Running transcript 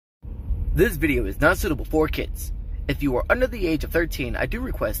This video is not suitable for kids. If you are under the age of 13, I do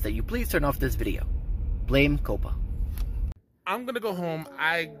request that you please turn off this video. Blame Copa. I'm gonna go home.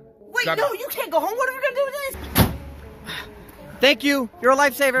 Wait, no, you can't go home. What are we gonna do with this? Thank you. You're a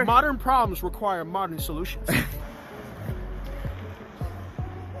lifesaver. Modern problems require modern solutions.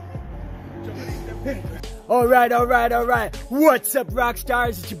 All right. What's up, rock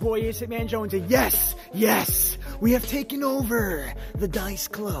stars? It's your boy Ace Man Jones, and yes, we have taken over the Dice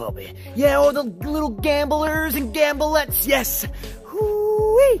Club. Yeah, all the little gamblers and gamblettes. Yes.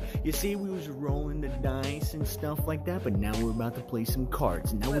 Hoo-wee. You see, we was rolling the dice and stuff like that, but now we're about to play some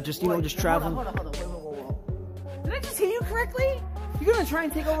cards. And now we're just, just traveling. Hold on. Whoa. Did I just hear you correctly? You're gonna try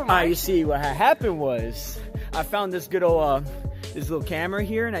and take over my... You see, what happened was, I found this good old, this little camera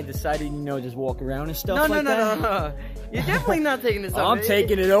here, and I decided, just walk around and stuff like that. No. You're definitely not taking this over. I'm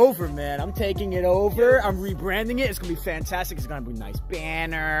taking it over, man. I'm taking it over. I'm rebranding it. It's gonna be fantastic. It's gonna be a nice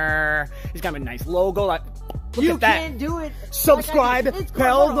banner. It's gonna be a nice logo. Like, look at that. You can't do it. Subscribe.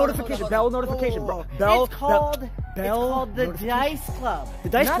 Bell notification. Bell notification, bro. It's called the Dice Club. The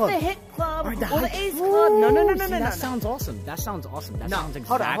Dice Club. Not the Hit Club or the Ace Club. No. That sounds awesome. That sounds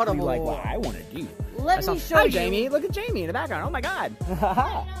exactly like what I want to do. Let me show you. Hi, Jamie. Look at Jamie in the background. Oh my God.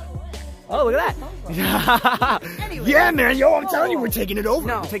 Oh, look at that. Anyway, yeah, man. Yo, I'm telling you, we're taking it over.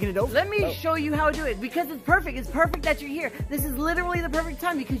 No. We're taking it over. Let me show you how to do it, because it's perfect. It's perfect that you're here. This is literally the perfect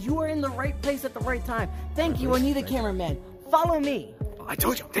time, because you are in the right place at the right time. Thank you. I need a cameraman. Follow me. I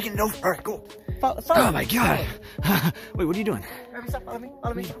told you, I'm taking it over. All right, cool. Follow my God. Wait, what are you doing? Follow me.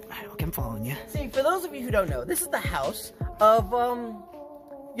 Okay, I'm following you. See, for those of you who don't know, this is the house of,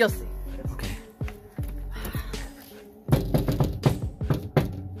 you'll see. Okay.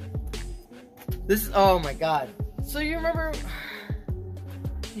 This is, oh my God. So you remember,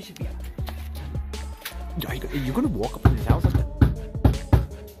 you should be up. Are you gonna walk up in his house like that?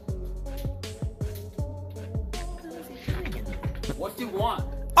 What do you want?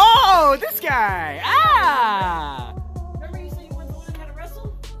 Oh, this guy! Remember you said you wanted to learn how to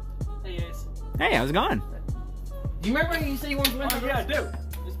wrestle? Hey, Ace. Hey, how's it going? Do you remember you said you wanted to learn how to wrestle? Yeah, I do.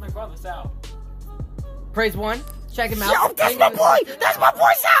 This is my brother, Sal. Praise one. Check him out. Yo, that's my boy! That's my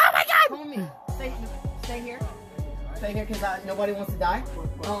boy, Sal! Oh my God! Come with me. Stay here. Stay here, because nobody wants to die.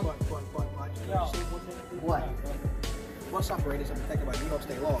 What? Bus operators, I'm thinking about New York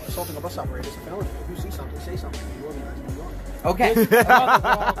State law. Assaulting a bus operator is a felony. If you see something, say something. You organize New York. Okay.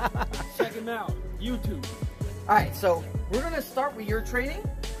 Check him out. YouTube. Alright, so we're gonna start with your training.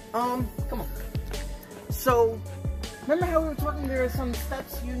 Come on. So, remember how we were talking there are some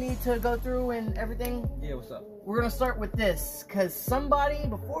steps you need to go through and everything? Yeah, what's up? We're gonna start with this, because somebody,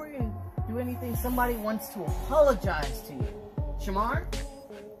 before you do anything, somebody wants to apologize to you. Shamar?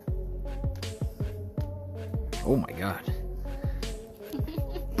 Oh my God.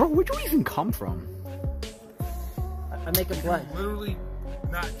 Bro, where'd you even come from? I make him blood. Literally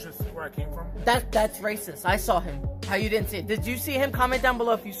not just where I came from. That's racist. I saw him. How you didn't see it? Did you see him? Comment down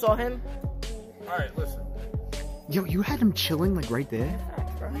below if you saw him. Alright, listen. Yo, you had him chilling like right there?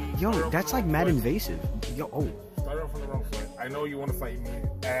 Yo, that's like mad invasive. Yo, Start off on the wrong foot. I know you want to fight me,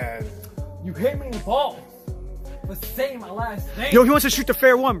 and You hit me in the balls for saying my last name. Yo, he wants to shoot the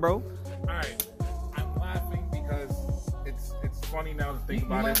fair one, bro. alright. I'm laughing because it's funny now to think You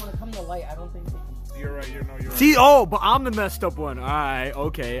about might it. want to come to light. I don't think they can. You're right, you're right. See, but I'm the messed up one. Alright,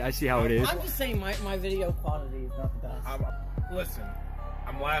 okay, I see how it is. I'm just saying my video quality is not the best. Listen,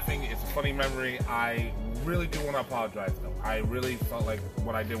 I'm laughing. It's a funny memory. I really do want to apologize, though. I really felt like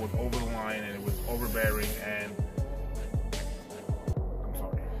what I did was over the line and it was overbearing, and I'm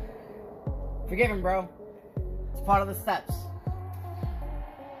sorry. Forgive him, bro. It's part of the steps.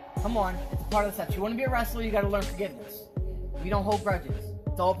 Come on, it's a part of the steps. You want to be a wrestler, you got to learn forgiveness. We don't hold grudges.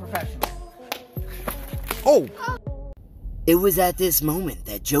 It's all professional. Oh! It was at this moment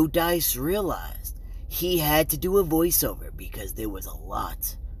that Joe Dice realized he had to do a voiceover because there was a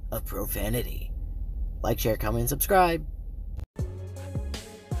lot of profanity. Like, share, comment, and subscribe.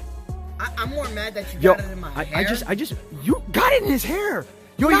 I'm more mad that you got it in my hair. You got it in his hair!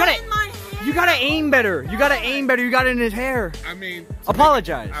 Yo, you gotta aim better. You gotta aim better. You got it in his hair. I mean,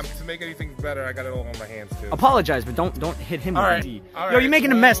 apologize. To make anything better, I got it all on my hands too. Apologize, but don't hit him. All right. Yo, you're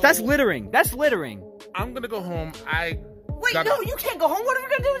making a mess. That's littering. That's littering. I'm gonna go home. Wait, no, you can't go home. What are we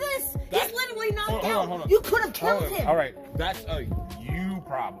gonna do with this? He's literally knocked out. Hold on. You could have killed him. All right, that's a you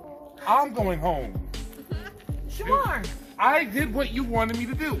problem. I'm going home. Shamar. I did what you wanted me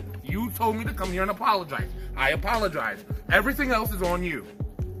to do. You told me to come here and apologize. I apologize. Everything else is on you.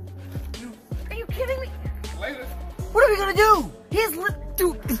 Are you kidding me? Later. What are we gonna do?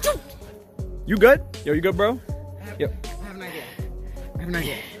 Dude. You good? Yo, you good, bro? I have an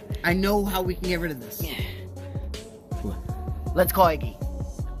idea. I know how we can get rid of this. Yeah. Let's call Iggy.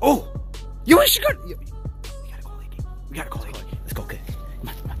 Oh! We should go. We gotta call Iggy. We gotta call Iggy. Let's go, okay. Come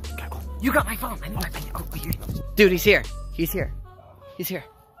on. We gotta call. You got my phone. I need my phone. Oh, here. Dude, he's here. He's here. He's here.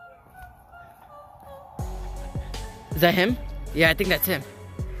 Is that him? Yeah, I think that's him.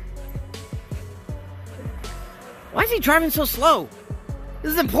 Why is he driving so slow?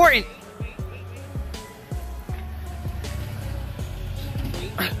 This is important.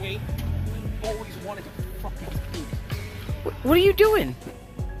 Wait. Always wanted to fucking do. What are you doing?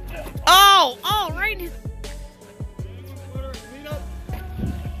 Oh, right.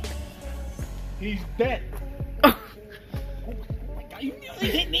 He's dead. Oh my God, you nearly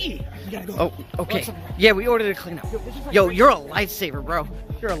hit me. You gotta go. Oh, okay. Yeah, we ordered a cleanup. Yo, you're a lifesaver, bro.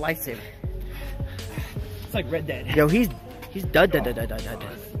 You're a lifesaver. It's like Red Dead. Yo, he's dead. Ambulances.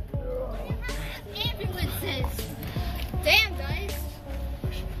 Damn, guys.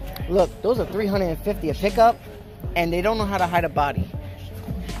 Look, those are $350 a pickup, and they don't know how to hide a body.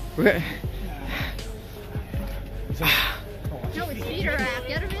 No, it's Peter app.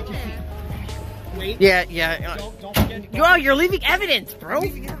 Get him in there. Wait. Yeah. Don't forget. You're leaving evidence, bro.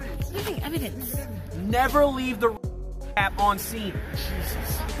 Leaving evidence. Never leave the app on scene.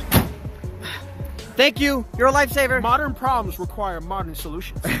 Thank you. You're a lifesaver. Modern problems require modern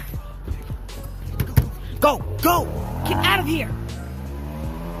solutions. Go. Get out of here.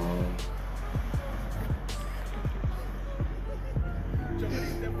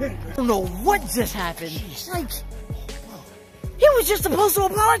 I don't know what just happened. Like, he was just supposed to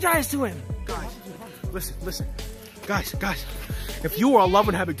apologize to him. Guys, listen. Guys. If you are a loved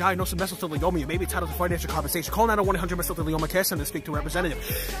one having diagnosed with mesothelioma, you may be entitled to financial compensation. Call 901-800 mesothelioma care center to speak to a representative.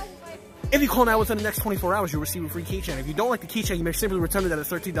 If you call now within the next 24 hours, you'll receive a free keychain. If you don't like the keychain, you may simply return it at a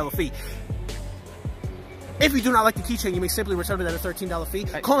 $13 fee. If you do not like the keychain, you may simply return it at a $13 fee.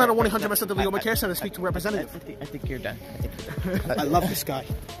 Call 901-800 mesothelioma care center to speak to a representative. I think you're done. I love this guy.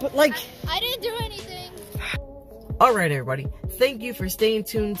 But like, I didn't do anything. alright everybody, thank you for staying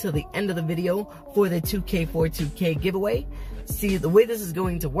tuned till the end of the video for the 2K42K giveaway. See, the way this is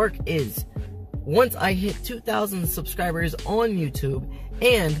going to work is, once I hit 2,000 subscribers on YouTube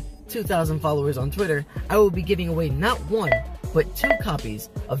and 2,000 followers on Twitter, I will be giving away not one, but 2 copies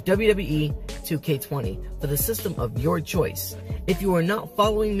of WWE 2K20 for the system of your choice. If you are not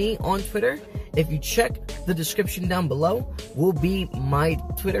following me on Twitter, if you check the description down below, will be my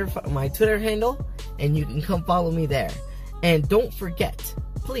Twitter handle, and you can come follow me there. And don't forget,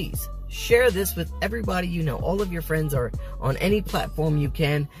 please share this with everybody you know, all of your friends, or on any platform you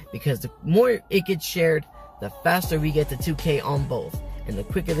can, because the more it gets shared, the faster we get to 2K on both, and the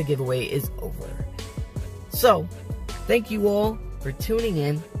quicker the giveaway is over. So, thank you all for tuning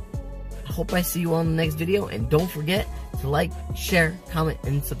in. I hope I see you all in the next video, and don't forget to like, share, comment,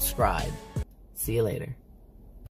 and subscribe. See you later.